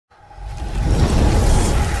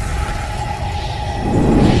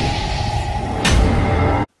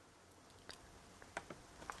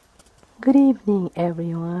Good evening,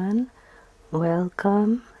 everyone.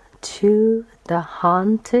 Welcome to the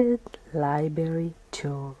Haunted Library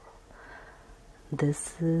Tour.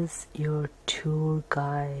 This is your tour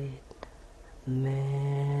guide,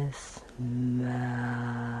 Miss Mel.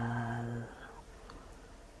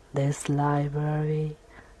 This library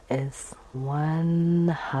is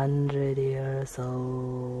 100 years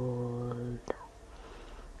old.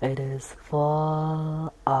 It is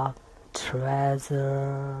full of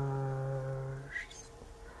treasures.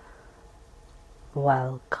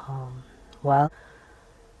 Welcome.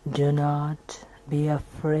 Do not be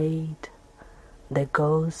afraid. The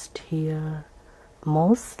ghosts here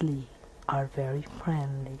mostly are very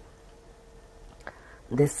friendly.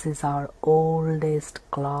 This is our oldest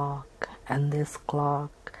clock, and this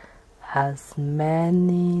clock has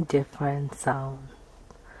many different sounds.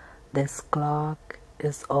 This clock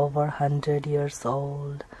is over 100 years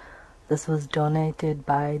old. This was donated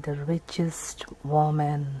by the richest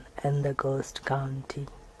woman in the Ghost County.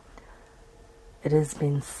 It has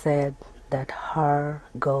been said that her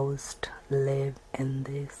ghost lives in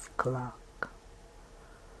this clock.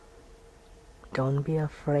 Don't be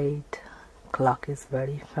afraid. Clock is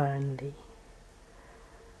very friendly.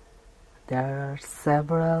 There are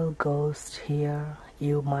several ghosts here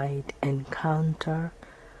you might encounter,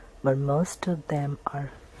 but most of them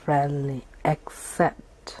are friendly, except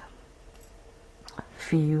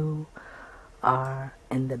few are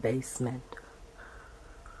in the basement.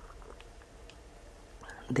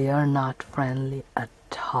 They are not friendly at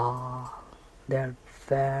all. They're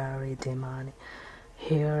very demonic.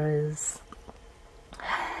 Here is,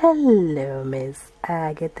 hello, Miss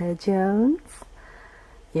Agatha Jones.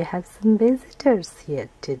 You have some visitors here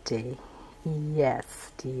today.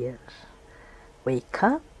 Yes, dear. Wake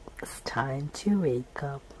up. It's time to wake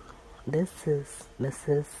up. This is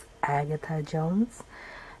Mrs. Agatha Jones,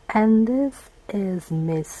 and this is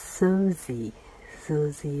Miss Susie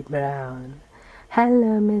Brown.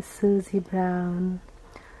 Hello, Miss Susie Brown.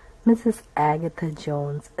 Mrs. Agatha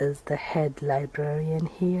Jones is the head librarian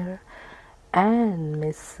here, and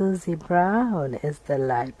Miss Susie Brown is the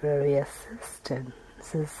library assistant.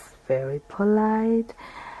 She's very polite.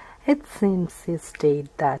 It seems she stayed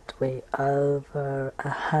that way over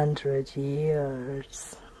 100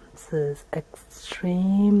 years. She's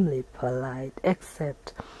extremely polite,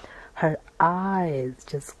 except her eyes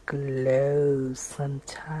just glow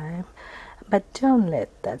sometimes. But don't let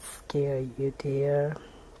that scare you, dear.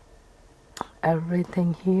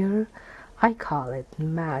 Everything here, I call it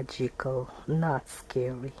magical, not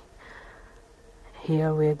scary.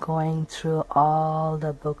 Here we're going through all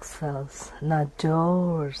the bookshelves. Now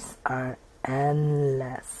doors are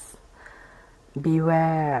endless.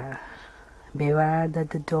 Beware that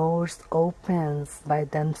the doors opens by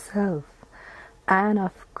themselves, and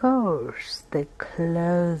of course they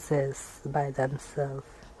closes by themselves.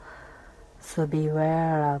 So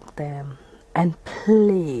beware of them. And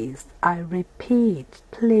please, I repeat,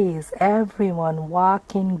 please, everyone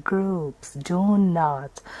walk in groups. Do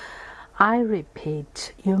not. I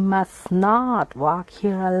repeat, you must not walk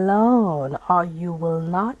here alone, or you will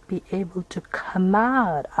not be able to come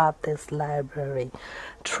out of this library.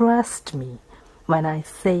 Trust me when I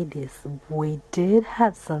say this. We did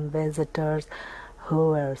have some visitors who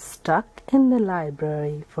were stuck in the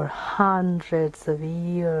library for hundreds of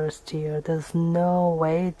years, dear. There's no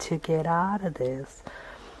way to get out of this.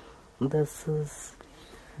 This is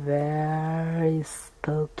very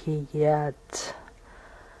spooky, yet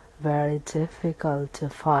very difficult to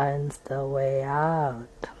find the way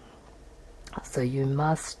out. So you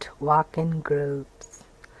must walk in groups.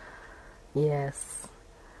 Yes,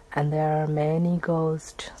 and there are many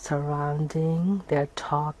ghosts surrounding. They're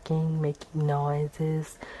talking, making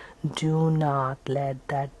noises. Do not let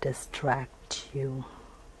that distract you.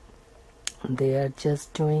 They are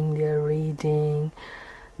just doing their reading.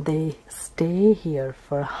 They stay here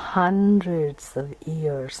for hundreds of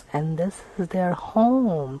years, and this is their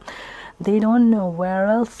home. They don't know where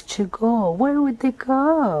else to go. Where would they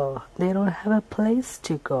go? They don't have a place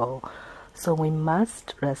to go. So we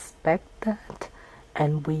must respect that,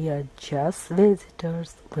 and we are just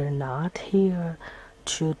visitors. We're not here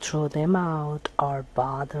to throw them out or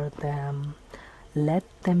bother them. Let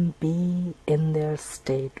them be in their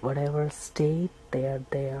state, whatever state they're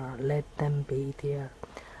there. Let them be there.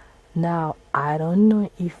 Now, I don't know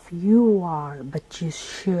if you are, but you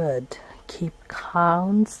should keep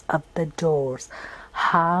counts of the doors.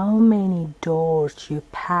 How many doors you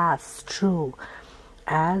pass through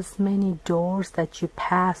as many doors that you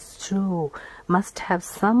pass through must have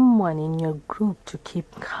someone in your group to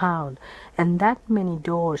keep count, and that many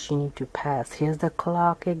doors you need to pass. Here's the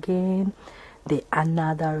clock again, the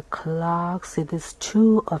another clock. See, these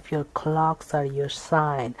two of your clocks are your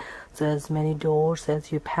sign. So as many doors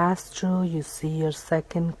as you pass through, you see your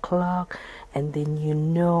second clock, and then you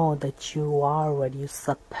know that you are where you're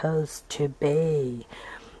supposed to be.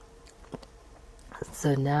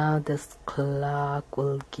 So now this clock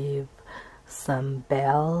will give some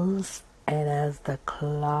bells, and as the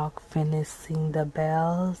clock finishing the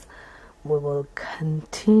bells, we will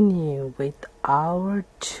continue with our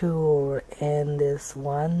tour in this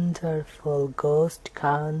wonderful Ghost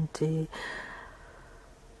County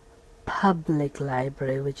Public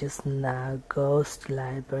Library, which is now Ghost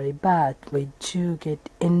Library. But we do get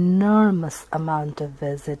enormous amount of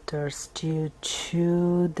visitors due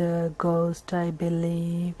to the ghost, I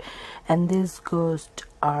believe, and these ghosts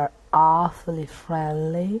are awfully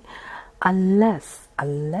friendly unless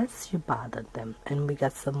you bother them. And we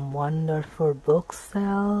got some wonderful book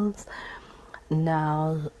sales.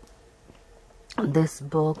 Now these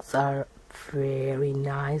books are very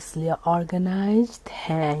nicely organized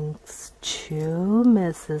thanks to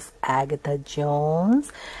Mrs. Agatha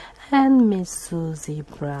Jones and Miss Susie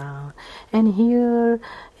Brown. And here,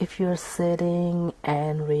 if you're sitting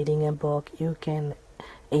and reading a book, you can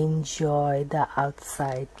enjoy the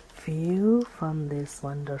outside view from this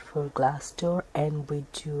wonderful glass door. And we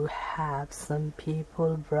do have some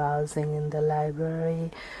people browsing in the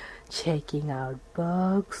library, checking out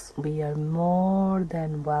books. We are more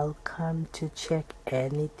than welcome to check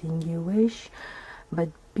anything you wish, but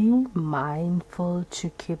be mindful to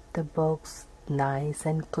keep the books nice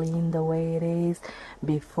and clean the way it is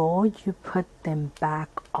before you put them back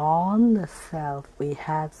on the shelf. We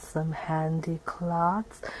have some handy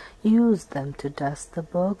cloths. Use them to dust the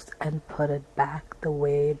books and put it back the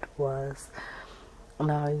way it was.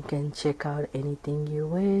 Now you can check out anything you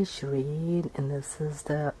wish, read, and this is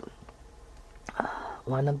the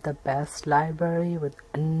one of the best library with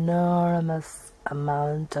enormous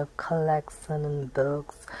amount of collection and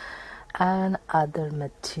books and other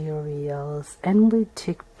materials, and we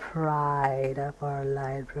take pride of our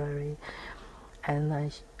library.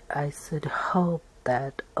 And I should hope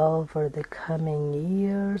that over the coming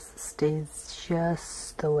years stays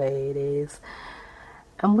just the way it is,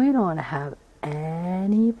 and we don't have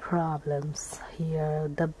any problems here.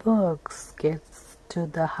 The books gets to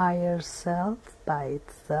the higher self by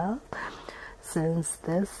itself, since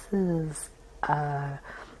this is a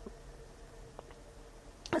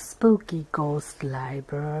spooky ghost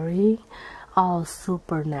library. All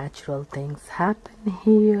supernatural things happen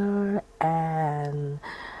here, and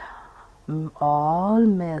all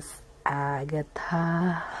Miss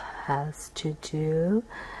Agatha has to do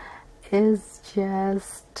is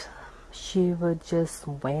just, she would just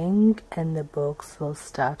wink and the books will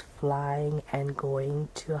start flying and going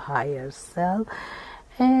to higher self.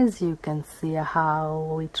 As you can see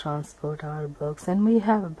how we transport our books, and we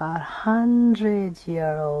have about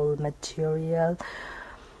 100-year-old material.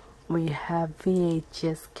 We have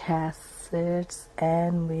VHS cassettes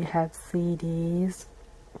and we have CDs,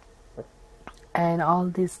 and all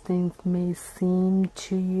these things may seem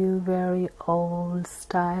to you very old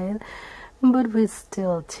style, but we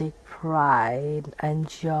still take pride and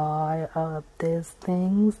joy of these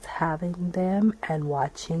things, having them and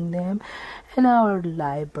watching them. And our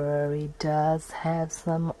library does have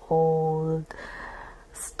some old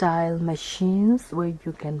style machines where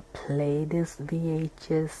you can play these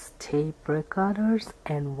VHS tape recorders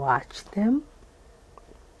and watch them.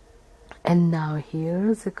 And now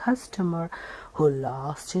here's a customer who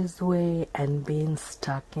lost his way and been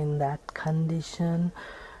stuck in that condition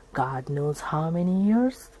God knows how many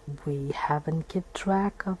years. We haven't kept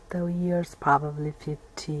track of the years, probably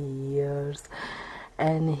 50 years.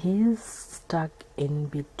 And he's stuck in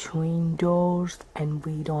between doors and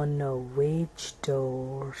we don't know which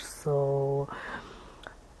door. So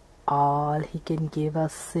all he can give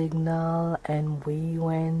us signal, and we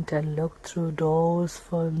went and looked through doors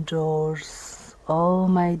for doors. Oh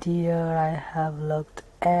my dear, I have looked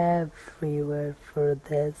everywhere for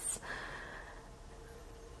this.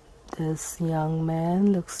 This young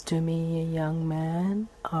man looks to me a young man,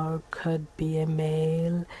 or could be a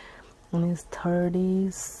male in his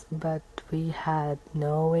 30s, but we had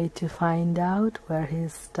no way to find out where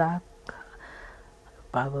he's stuck,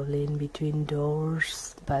 probably in between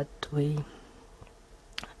doors. But we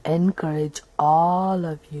encourage all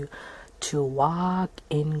of you to walk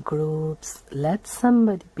in groups. Let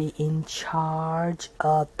somebody be in charge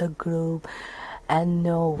of the group and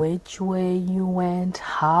know which way you went,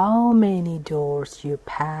 how many doors you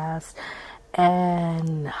passed,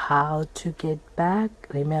 and how to get back.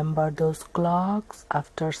 Remember those clocks?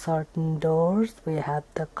 After certain doors we have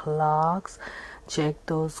the clocks. Check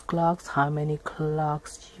those clocks, how many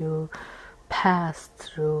clocks you passed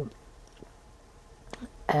through,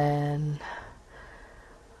 and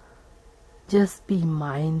just be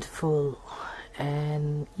mindful,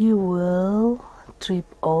 and you will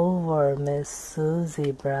trip over Miss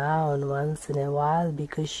Susie Brown once in a while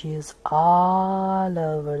because she is all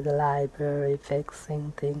over the library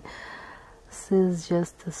fixing things. She's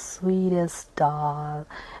just the sweetest doll,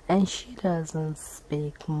 and she doesn't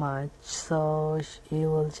speak much, so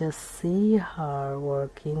you will just see her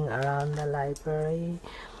working around the library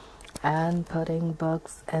and putting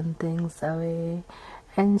books and things away,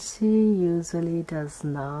 and she usually does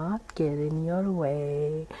not get in your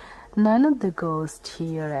way. None of the ghosts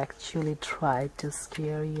here actually try to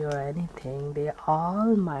scare you or anything. They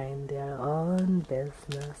all mind their own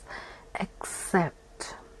business,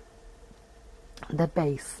 except the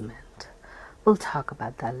basement. We'll talk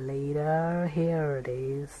about that later. Here it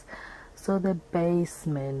is. So the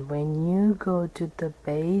basement, when you go to the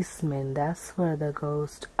basement, that's where the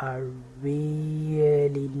ghosts are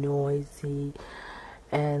really noisy,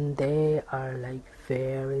 and they are like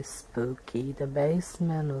very spooky. The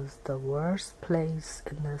basement was the worst place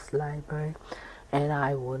in this library, and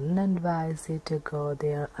I wouldn't advise you to go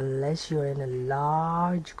there unless you're in a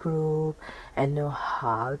large group and know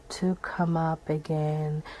how to come up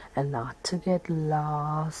again and not to get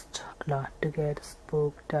lost, not to get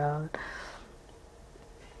spooked out.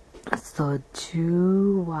 So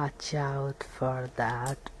do watch out for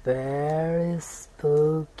that very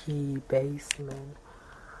spooky basement.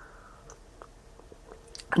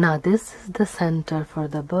 Now this is the center for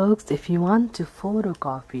the books. If you want to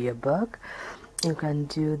photocopy a book, you can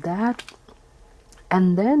do that,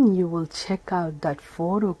 and then you will check out that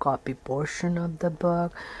photocopy portion of the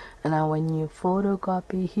book. And now when you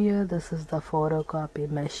photocopy here, this is the photocopy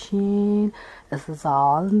machine. This is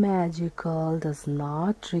all magical, does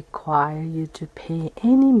not require you to pay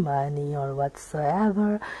any money or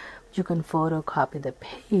whatsoever. You can photocopy the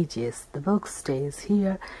pages, the book stays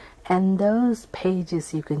here, and those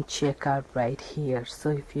pages you can check out right here. So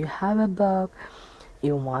if you have a book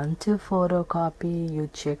you want to photocopy, you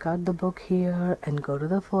check out the book here and go to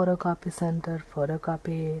the photocopy center,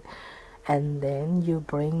 photocopy it, and then you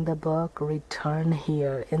bring the book, return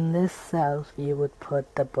here. In this shelf you would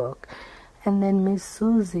put the book, and then Miss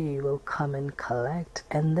Susie will come and collect.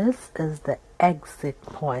 And this is the exit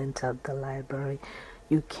point of the library.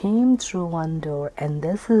 You came through one door, and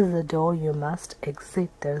this is the door you must exit.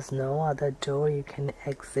 There's no other door you can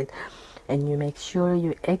exit, and you make sure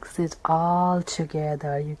you exit all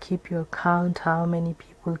together. You keep your count, how many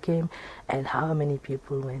people came and how many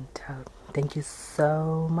people went out. Thank you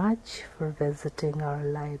so much for visiting our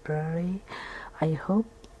library. I hope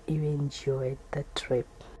you enjoyed the trip.